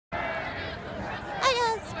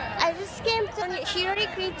Hillary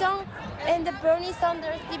Clinton and the Bernie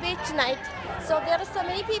Sanders debate tonight. So there are so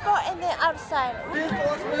many people and they're outside.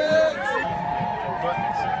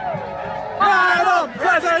 Madam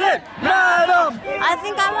President! Madam! I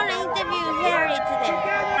think I want to interview Hillary today.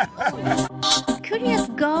 Curious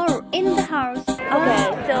girl in the house.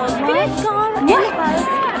 Okay, so curious girl in the house.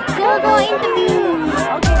 Go interview.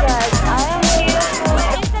 Okay guys, I am here for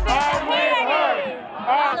interview Hillary.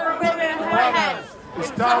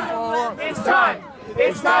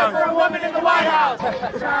 It's time for a woman in the White House.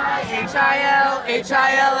 H-I-L-H-I-L-L-A-R-Y,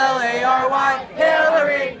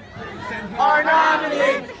 Hillary, our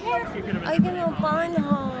nominee. Are you gonna burn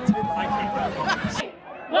her?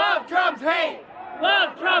 Love Trump's hate.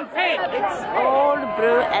 Love Trump's hate. It's all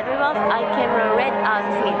blue. Everyone, I can read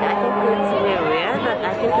outfit. I think it's really weird, but I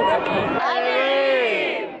think it's okay. I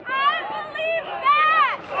believe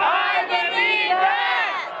that. I believe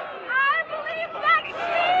that. I believe that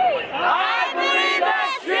she. I believe that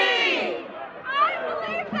she. I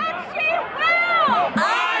believe that she will.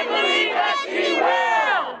 I believe that she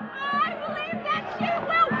will. I believe that she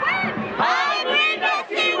will win. I believe that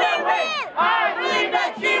she will win. I believe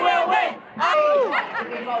that she will win.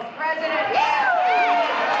 Both president.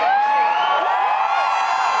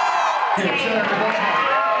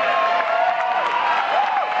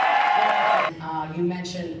 You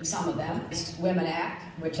mentioned some of them. Women Act,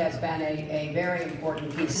 which has been a very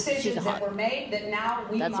important piece. Decisions that were made that now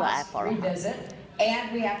we must revisit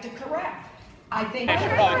and we have to correct. I think I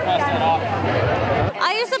should probably cross that off.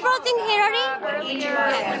 Are you supporting Hillary?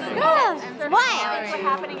 No. Why? I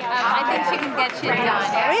think she can get shit done.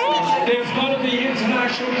 Really? There's going to be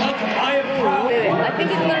international help. I approve. I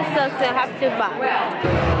think it's going to have to buy.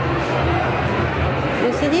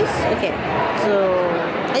 You see this? Okay. So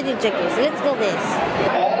I did check this. Let's go this.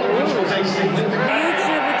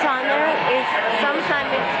 YouTube channel is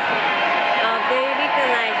sometimes they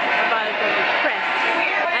recognize about the press.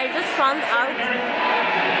 I just found out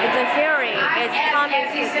it's a hearing. It's coming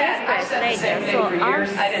to this press later. So I'm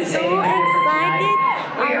so excited.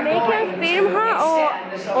 I'm making film her or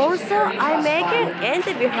also I'm making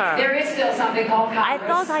interview her. There is still something called I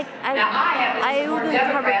thought I wouldn't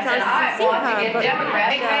have a chance to see her, but the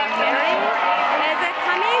hearing is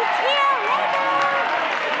coming here later.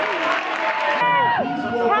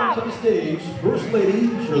 Welcome to the stage, First Lady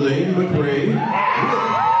Chirlane McCray,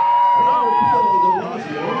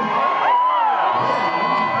 Blasio,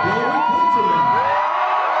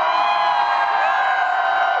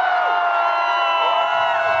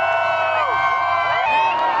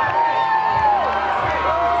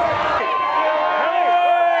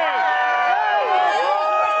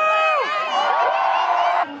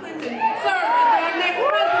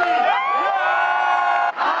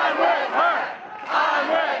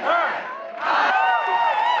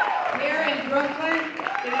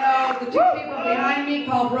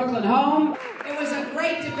 called Brooklyn home. It was a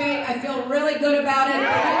great debate. I feel really good about it.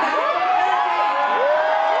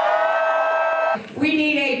 We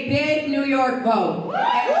need a big New York vote,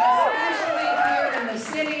 especially here in the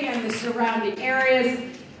city and the surrounding areas.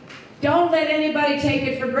 Don't let anybody take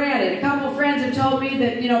it for granted. A couple of friends have told me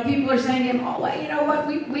that, people are saying to him, oh, well, you know what,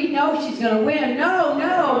 we know she's going to win. No,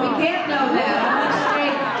 we can't know that unless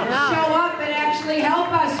they show up and actually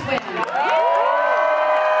help us win.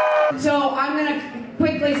 So I'm going to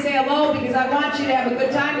quickly say hello because I want you to have a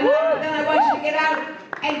good time tonight, but then I want you to get out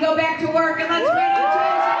and go back to work and let's win on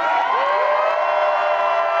Tuesday.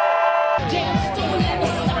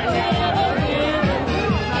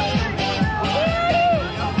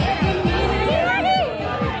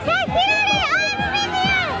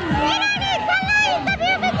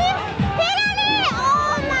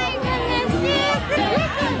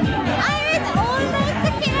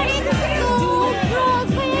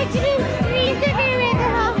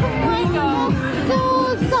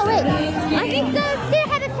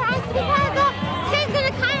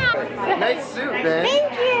 Nice suit, man.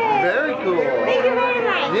 Thank you. Very cool. Thank you very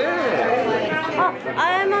much. Yeah. Oh,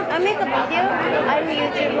 I make a video. I'm a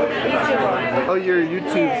YouTuber. Oh, you're a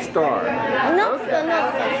YouTube star. No,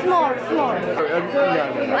 small.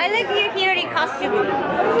 Yeah. I like your Hillary costume.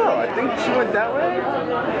 Oh, I think she went that way.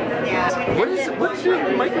 What's your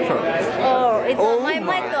microphone? Oh, it's my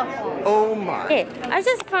my microphone. Oh my. Hey, I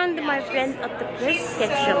just found my friend at the press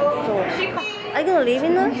section. So are you gonna leave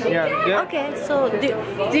in there? Yeah. Okay, so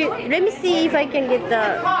let me see if I can get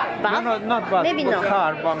the bus. No, not bus. Maybe but no.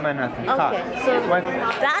 Car, 1 minute. Car. Okay, so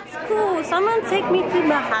that's cool. Someone take me to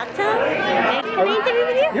Manhattan. Can I interview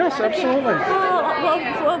with you? Yes, absolutely. Oh,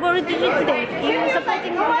 What did you do today? You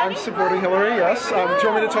supporting Hillary? I'm supporting Hillary, yes. Do you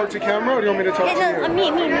want me to talk to camera or do you want me to talk to you? Me.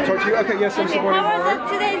 Talk to you? Okay, yes, I'm supporting How Hillary.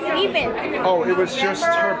 was today's event? Oh, it was just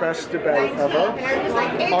her best debate ever.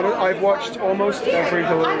 I've watched almost every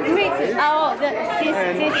Hillary debate.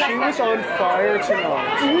 And she was on fire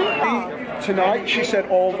tonight. Tonight she said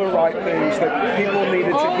all the right things that people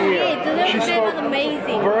needed to hear. She spoke.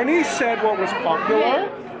 Amazing. Bernie said what was popular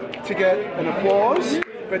to get an applause,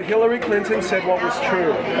 but Hillary Clinton said what was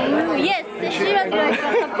true. Yes, she was very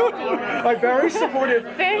supportive. I'm very supportive.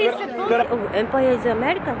 Very supportive. Empire is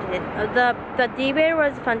American today. The debate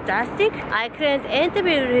was fantastic. I couldn't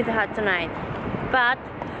interview with her tonight, but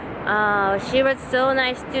she was so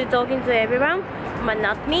nice to talking to everyone, but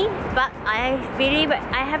not me. But I believe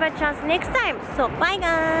I have a chance next time. So bye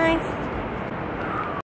guys.